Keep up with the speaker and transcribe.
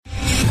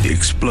the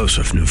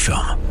explosive new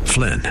film,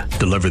 Flynn,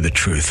 deliver the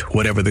truth,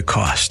 whatever the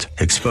cost,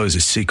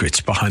 exposes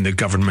secrets behind the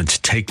government's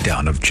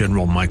takedown of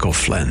General Michael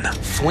Flynn.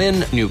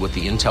 Flynn knew what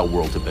the intel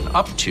world had been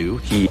up to.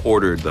 He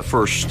ordered the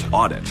first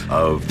audit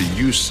of the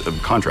use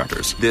of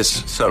contractors.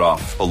 This set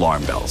off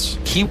alarm bells.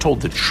 He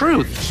told the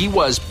truth. He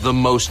was the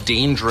most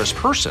dangerous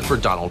person for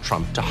Donald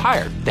Trump to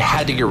hire. They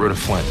had to get rid of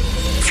Flynn.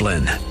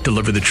 Flynn,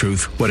 deliver the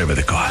truth, whatever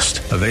the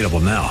cost. Available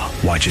now.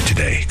 Watch it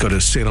today. Go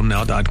to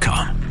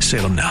salemnow.com.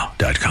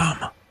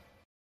 salemnow.com.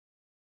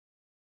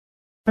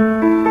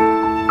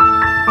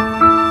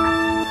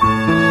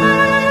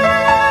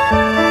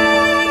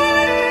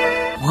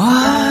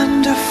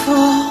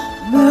 Wonderful,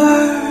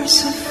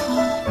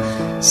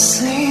 merciful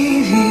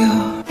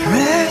Savior,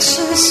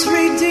 precious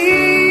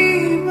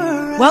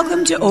Redeemer.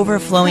 Welcome to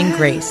Overflowing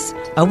Grace,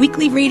 a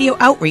weekly radio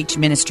outreach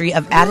ministry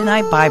of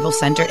Adonai Bible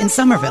Center in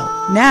Somerville.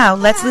 Now,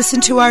 let's listen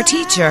to our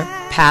teacher,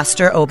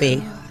 Pastor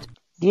Obi.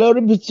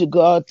 Glory be to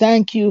God.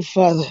 Thank you,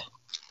 Father,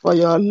 for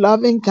your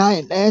loving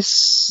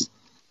kindness,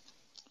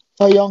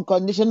 for your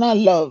unconditional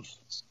love.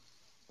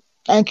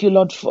 Thank you,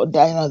 Lord, for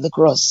dying on the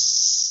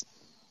cross.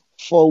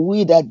 For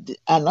we that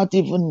are not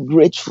even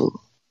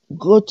grateful,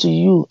 go to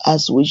you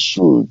as we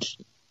should.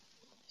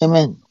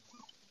 Amen.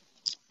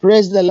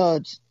 Praise the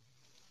Lord.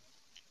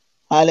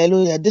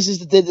 Hallelujah. This is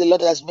the day the Lord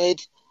has made.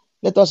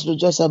 Let us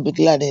rejoice and be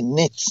glad in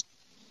it.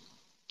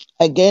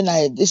 Again,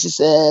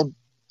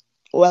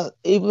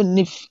 even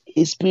if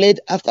it's played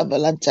after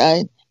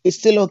Valentine, it's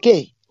still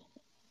okay.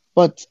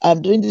 But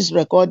I'm doing this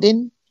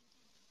recording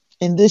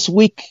in this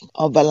week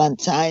of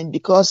Valentine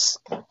because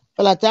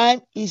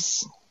Valentine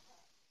is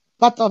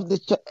part of the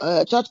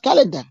church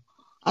calendar.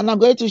 And I'm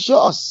going to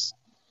show us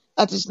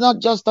that it's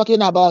not just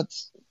talking about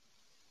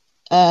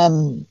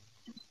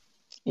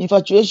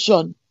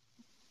infatuation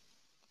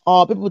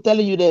or people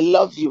telling you they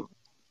love you.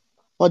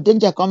 But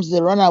danger comes,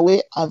 they run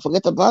away and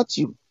forget about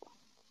you.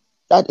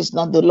 That is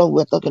not the love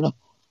we're talking about.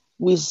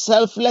 With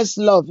selfless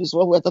love is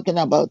what we're talking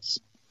about.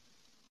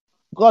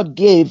 God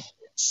gave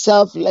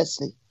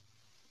selflessly.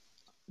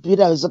 Be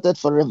thou exalted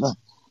forever.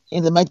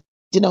 In the mighty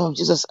name of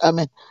Jesus,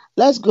 amen.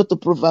 Let's go to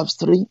Proverbs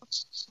 3.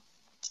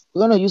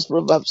 We're going to use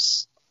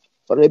Proverbs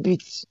for a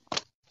bit.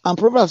 And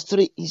Proverbs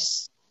 3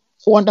 is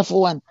a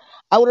wonderful one.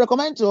 I would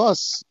recommend to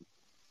us,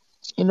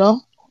 many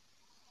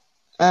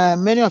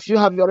of you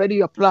have already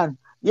your plan.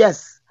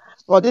 Yes,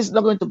 but this is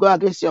not going to go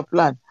against your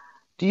plan.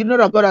 Do you know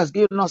that God has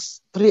given us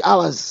 3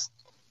 hours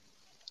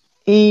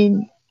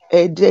in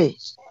a day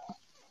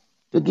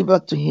to give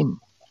up to Him?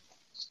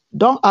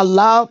 Don't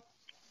allow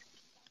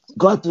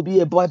God to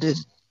be a burden.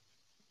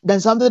 Then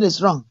something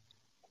is wrong.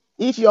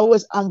 If you're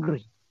always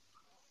angry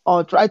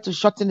or try to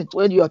shorten it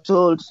when you are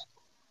told,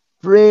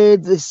 pray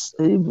this,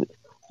 you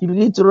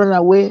begin to run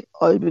away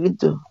or you begin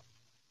to,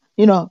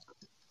 you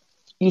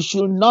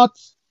should not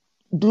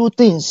do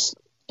things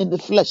in the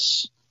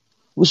flesh.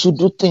 We should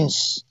do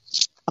things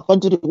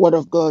according to the word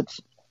of God.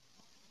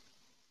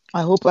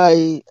 I hope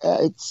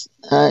it's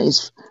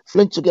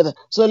flowing together.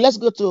 So let's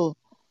go to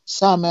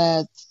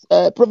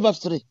Proverbs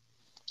 3.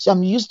 So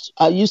I'm used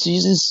to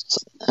using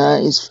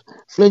is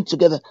flowing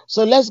together.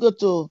 So let's go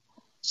to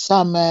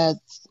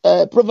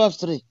Proverbs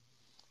 3.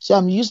 So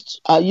I'm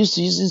used to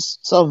using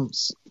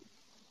Psalms,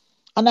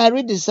 and I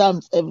read the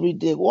Psalms every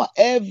day.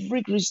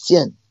 Every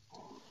Christian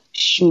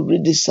should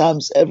read the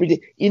Psalms every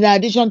day, in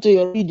addition to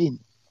your reading.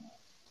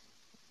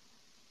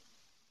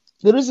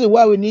 The reason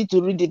why we need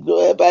to read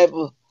the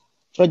Bible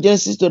from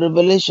Genesis to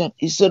Revelation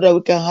is so that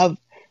we can have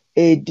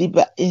a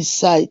deeper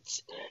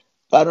insight,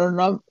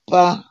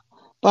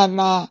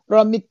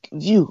 panoramic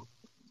view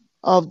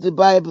of the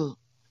Bible.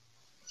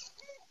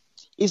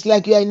 It's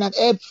like you are in an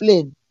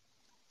airplane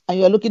and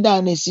you are looking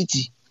down a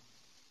city.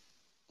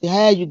 The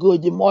higher you go,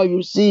 the more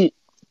you see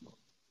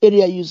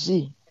area you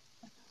see.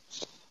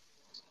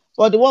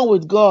 But the one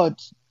with God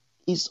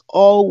is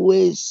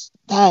always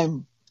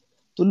time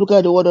to look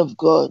at the Word of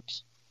God.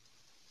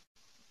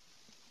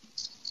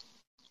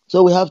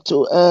 So we have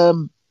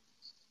to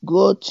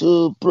go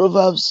to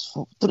Proverbs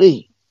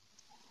 3.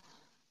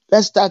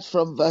 Let's start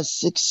from verse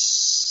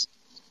 6.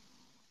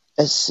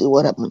 Let's see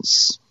what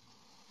happens.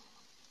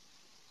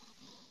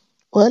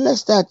 Well,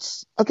 let's start.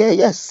 Okay,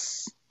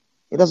 yes.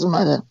 It doesn't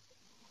matter.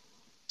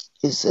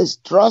 It says,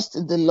 trust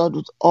in the Lord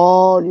with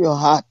all your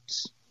heart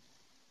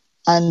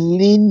and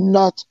lean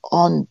not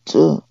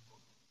unto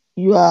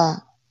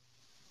your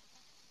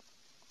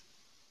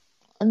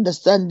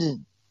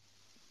understanding.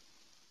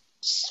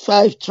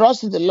 5,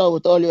 trust in the Lord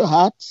with all your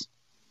heart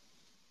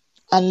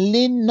and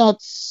lean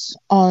not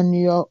on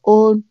your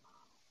own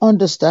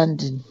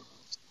understanding.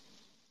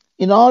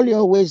 In all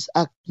your ways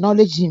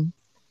acknowledge Him,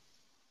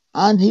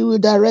 and He will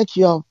direct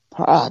your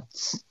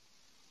paths.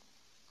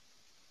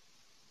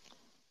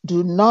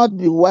 Do not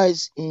be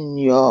wise in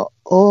your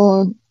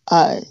own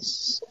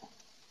eyes.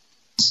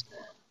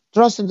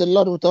 Trust in the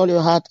Lord with all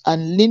your heart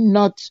and lean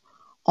not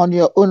on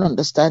your own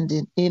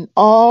understanding. In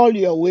all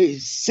your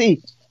ways,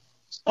 see,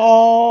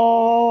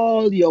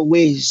 all your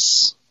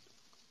ways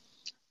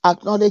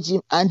acknowledge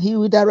Him, and He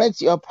will direct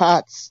your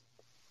paths.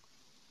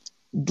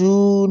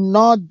 Do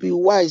not be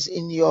wise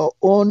in your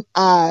own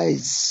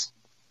eyes.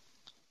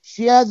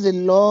 Fear the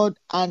Lord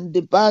and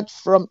depart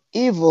from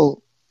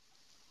evil.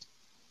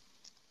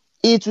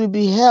 It will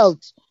be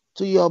health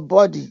to your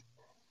body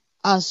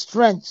and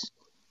strength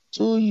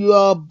to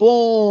your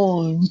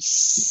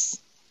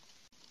bones.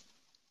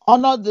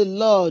 Honor the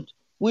Lord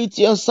with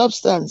your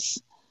substance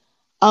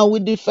and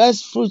with the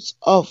first fruits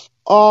of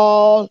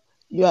all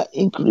your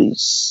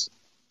increase.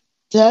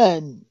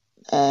 10.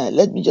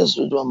 Let me just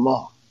read one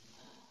more.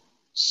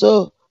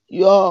 So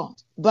your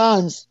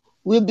barns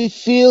will be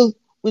filled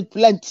with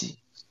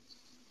plenty,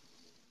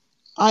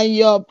 and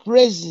your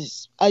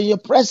presses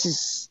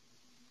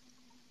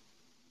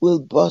will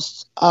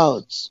burst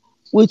out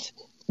with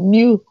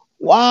new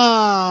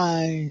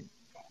wine.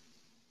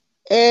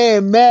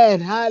 Amen.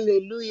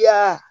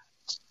 Hallelujah.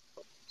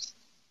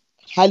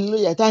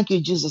 Hallelujah. Thank you,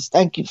 Jesus.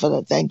 Thank you for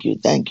that. Thank you.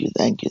 Thank you.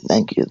 Thank you.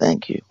 Thank you.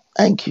 Thank you.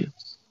 Thank you.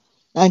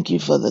 Thank you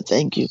for the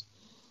thank you.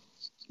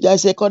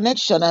 There's a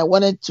connection I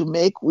wanted to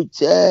make with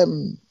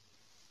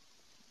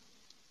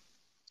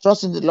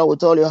trusting the Lord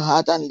with all your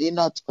heart and lean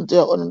not unto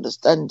your own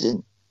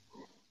understanding.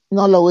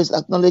 Not always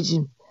acknowledge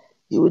Him.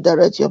 He will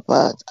direct your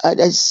path.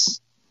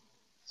 There's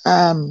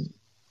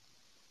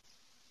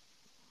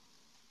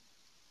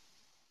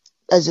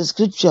a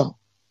scripture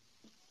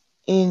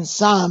in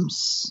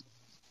Psalms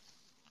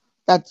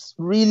that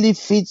really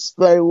fits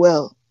very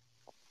well.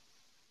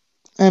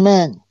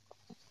 Amen.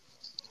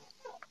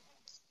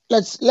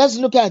 Let's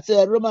look at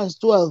Romans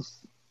 12.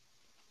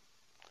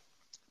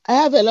 I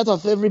have a lot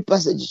of favorite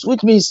passages,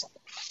 which means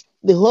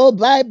the whole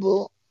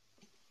Bible,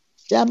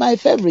 they are my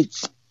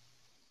favorites.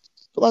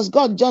 Because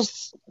God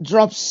just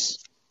drops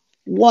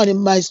one in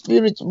my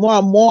spirit more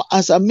and more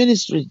as a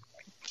ministry.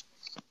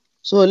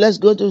 So let's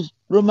go to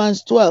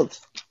Romans 12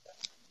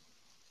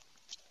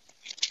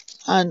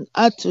 and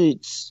add to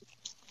it.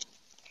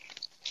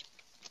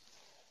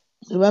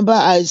 Remember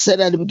I said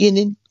at the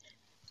beginning,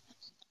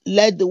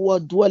 let the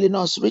word dwell in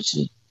us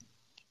richly.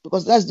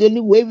 Because that's the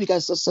only way we can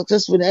be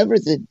successful in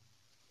everything.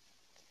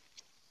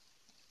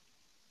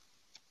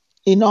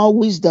 In all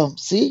wisdom,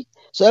 see?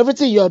 So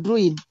everything you're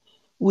doing,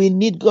 we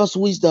need God's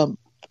wisdom.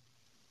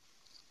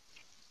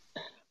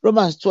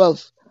 Romans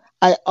 12,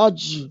 I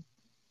urge you,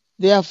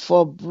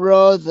 therefore,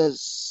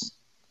 brothers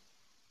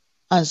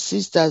and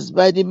sisters,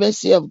 by the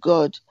mercy of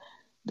God,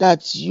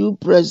 that you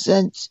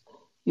present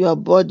your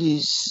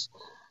bodies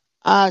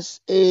as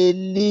a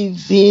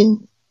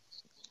living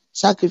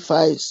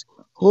sacrifice,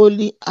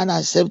 holy and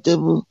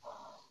acceptable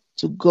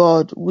to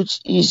God, which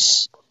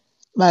is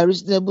my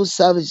reasonable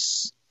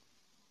service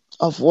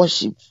of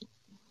worship.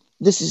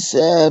 This is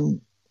the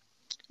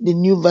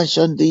new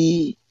version,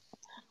 the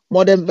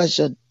modern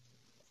version.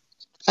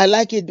 I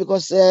like it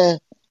because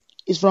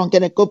it's from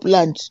Kenneth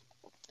Copeland.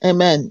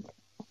 Amen.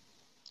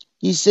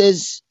 He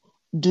says,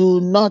 do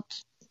not,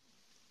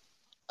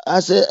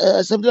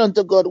 accept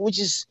unto God, which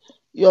is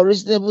your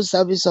reasonable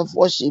service of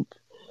worship.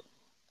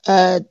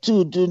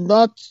 2, do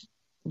not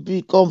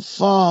be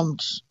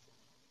conformed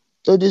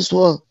to this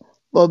world,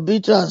 but be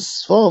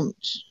transformed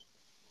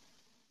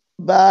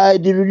by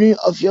the renewing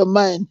of your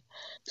mind,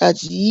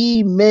 that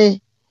ye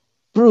may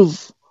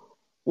prove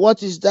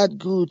what is that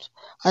good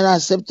and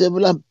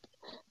acceptable and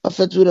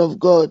perfect will of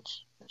God.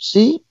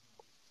 See?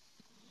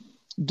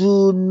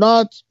 Do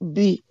not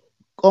be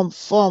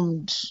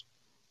conformed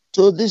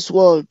to this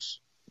world,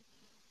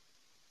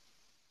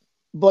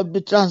 but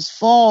be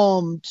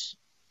transformed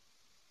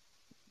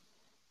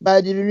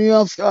by the renewing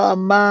of your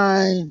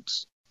mind.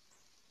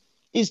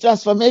 It's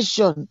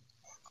transformation.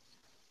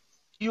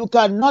 You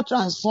cannot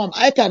transform.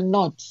 I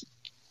cannot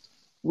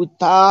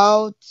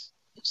without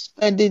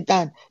spending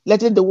time,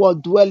 letting the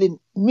word dwell in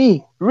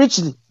me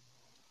richly.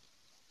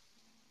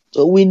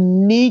 So we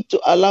need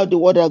to allow the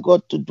word of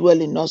God to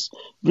dwell in us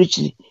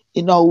richly,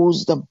 in our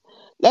wisdom.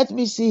 Let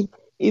me see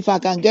if I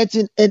can get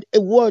in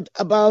a word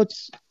about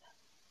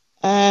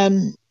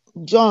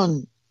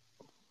John,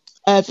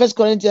 1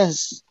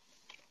 Corinthians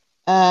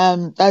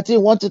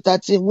 13, 1 to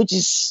 13, which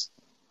is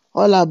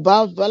all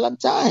about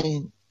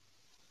Valentine.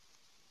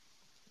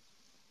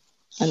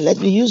 And let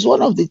me use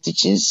one of the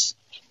teachings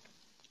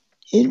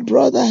in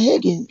Brother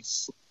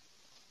Hagins.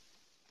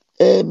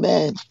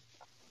 Amen.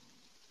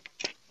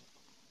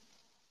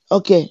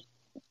 Okay.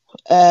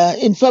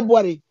 In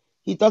February,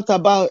 he talked a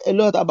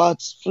lot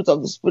about fruit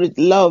of the Spirit,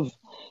 love,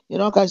 in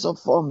all kinds of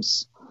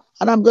forms.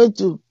 And I'm going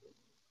to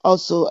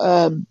also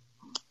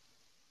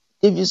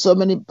give you so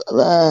many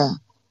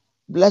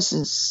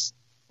blessings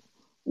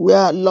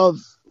where love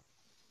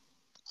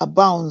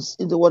abounds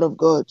in the Word of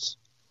God.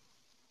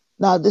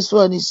 Now, this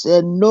one is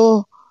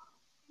known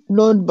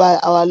by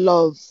our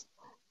love.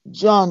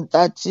 John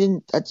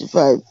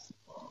 13:35.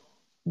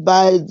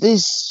 By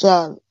this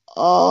shall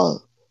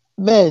all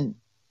men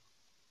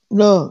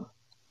know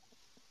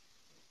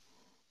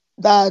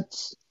that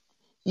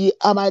ye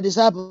are my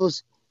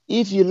disciples,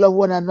 if you love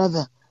one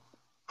another.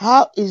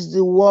 How is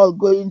the world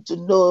going to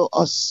know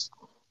us?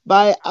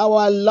 By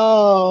our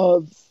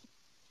love,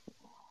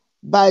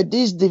 by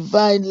this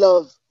divine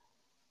love,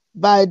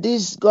 by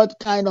this God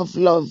kind of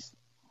love.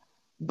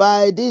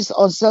 by this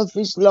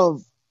unselfish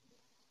love.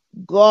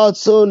 God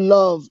so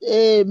loved.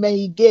 Amen.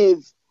 He gave.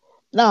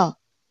 Now,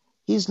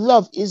 his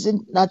love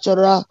isn't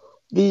natural,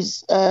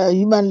 this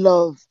human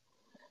love.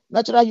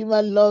 Natural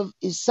human love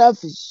is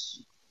selfish.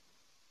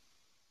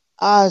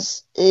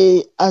 As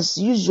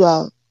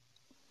usual,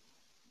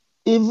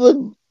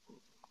 even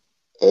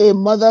a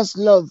mother's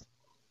love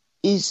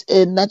is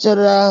a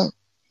natural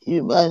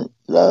human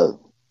love.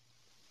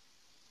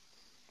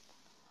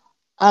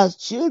 As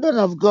children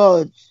of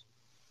God,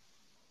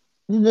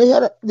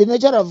 the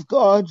nature of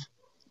God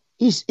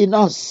is in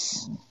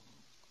us.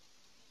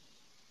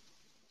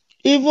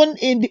 Even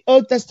in the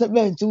Old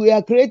Testament, we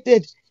are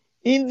created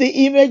in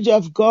the image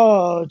of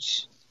God.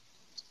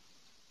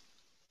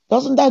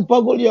 Doesn't that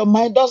boggle your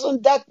mind?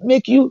 Doesn't that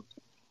make you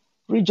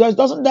rejoice?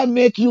 Doesn't that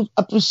make you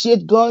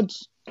appreciate God?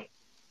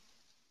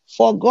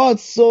 For God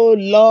so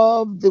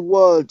loved the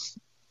world.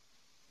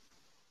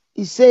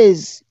 He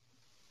says,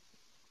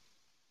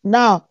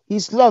 now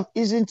his love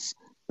isn't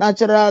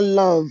natural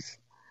love.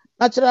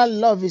 Natural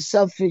love is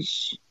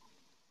selfish.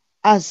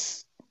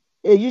 As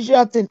a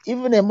usual thing,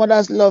 even a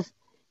mother's love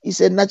is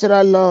a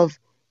natural love.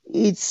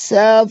 It's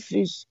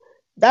selfish.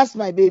 That's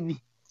my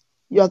baby.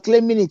 You are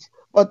claiming it.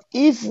 But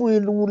if we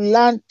will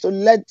learn to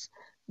let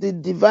the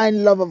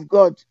divine love of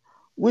God,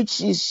 which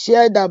is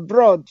shared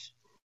abroad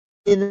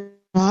in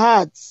our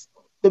hearts,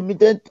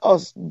 dominate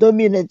us,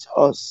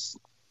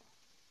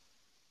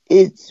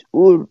 it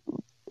will,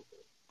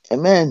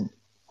 amen.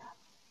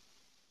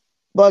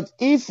 But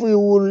if we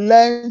will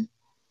learn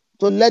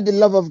to let the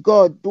love of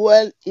God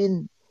dwell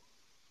in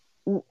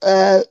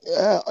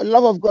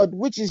love of God,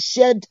 which is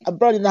shared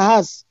abroad in our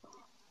hearts,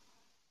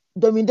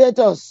 dominate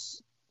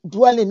us,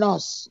 dwell in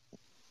us,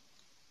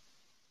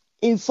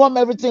 inform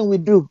everything we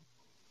do,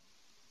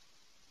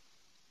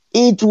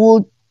 it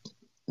would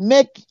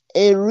make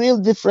a real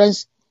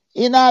difference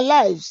in our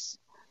lives.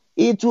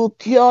 It will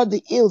cure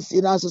the ills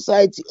in our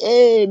society.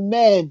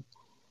 Amen.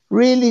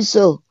 Really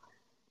so.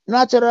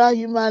 Natural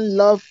human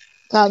love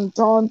can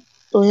turn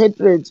to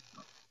hatred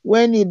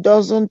when it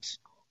doesn't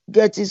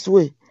get its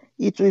way.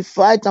 It will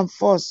fight and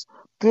force,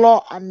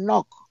 claw and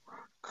knock,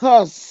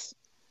 curse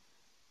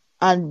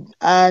and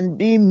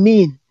be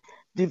mean.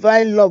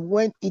 Divine love,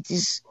 when it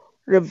is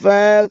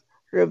reveals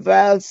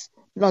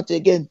not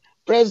again.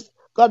 Praise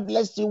God,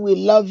 bless you. We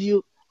love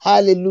you.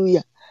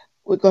 Hallelujah.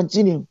 We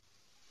continue.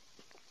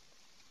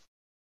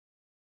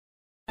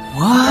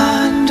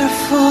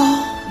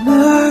 Wonderful,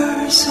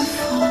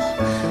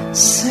 merciful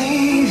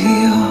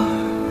Savior,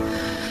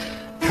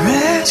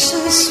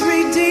 precious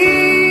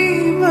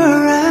Redeemer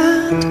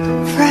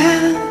and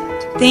friend.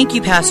 Thank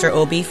you, Pastor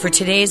Obi, for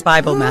today's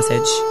Bible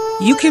message.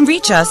 You can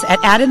reach us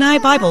at Adonai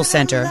Bible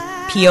Center,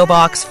 P.O.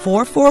 Box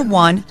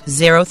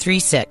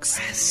 441036,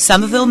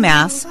 Somerville,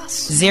 Mass.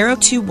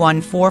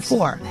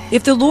 02144.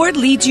 If the Lord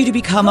leads you to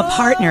become a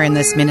partner in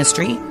this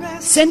ministry,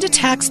 send a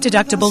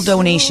tax-deductible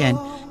donation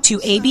to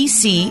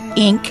ABC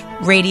Inc.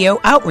 Radio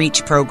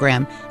Outreach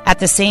Program at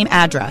the same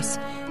address,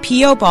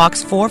 P.O.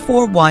 Box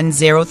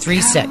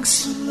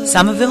 441036,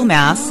 Somerville,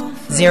 Mass.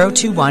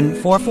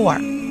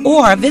 02144.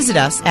 Or visit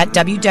us at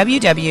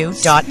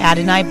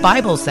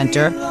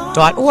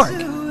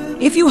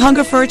www.AdonaiBibleCenter.org. If you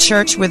hunger for a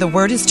church where the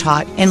Word is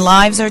taught and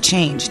lives are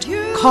changed,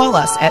 call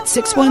us at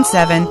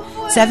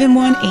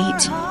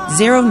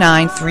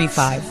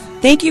 617-718-0935.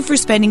 Thank you for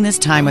spending this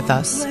time with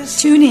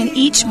us. Tune in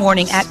each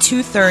morning at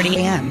 2:30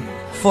 a.m.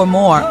 for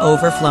more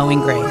Overflowing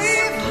Grace.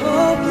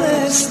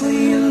 Hopelessly